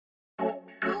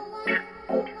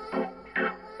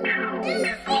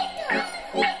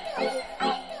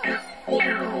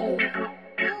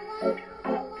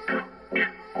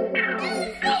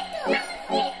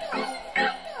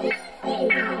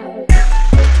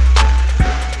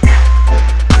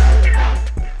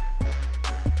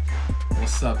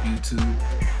YouTube?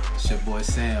 It's your boy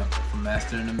Sam from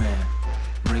Mastering the Man,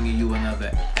 bringing you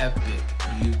another epic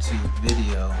YouTube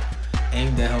video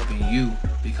aimed at helping you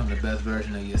become the best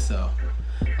version of yourself.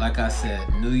 Like I said,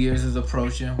 New Year's is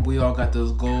approaching. We all got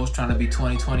those goals, trying to be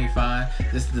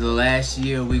 2025. This is the last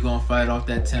year we gonna fight off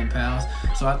that 10 pounds.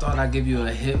 So I thought I'd give you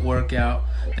a HIIT workout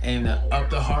aimed to up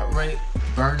the heart rate,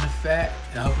 burn the fat,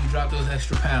 and help you drop those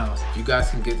extra pounds. If you guys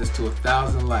can get this to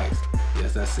 1,000 likes,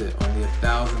 yes, that's it, only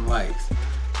 1,000 likes,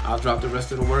 I'll drop the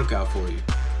rest of the workout for you.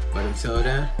 But until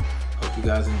then, hope you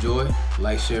guys enjoy.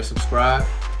 Like, share, subscribe.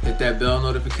 Hit that bell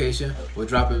notification. We're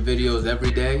dropping videos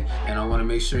every day, and I want to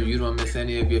make sure you don't miss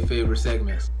any of your favorite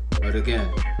segments. But again,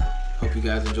 hope you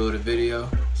guys enjoy the video.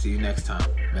 See you next time.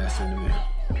 Mastering the Man.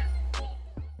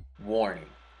 Warning: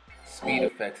 speed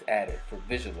effects added for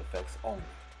visual effects only.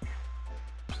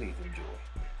 Please enjoy.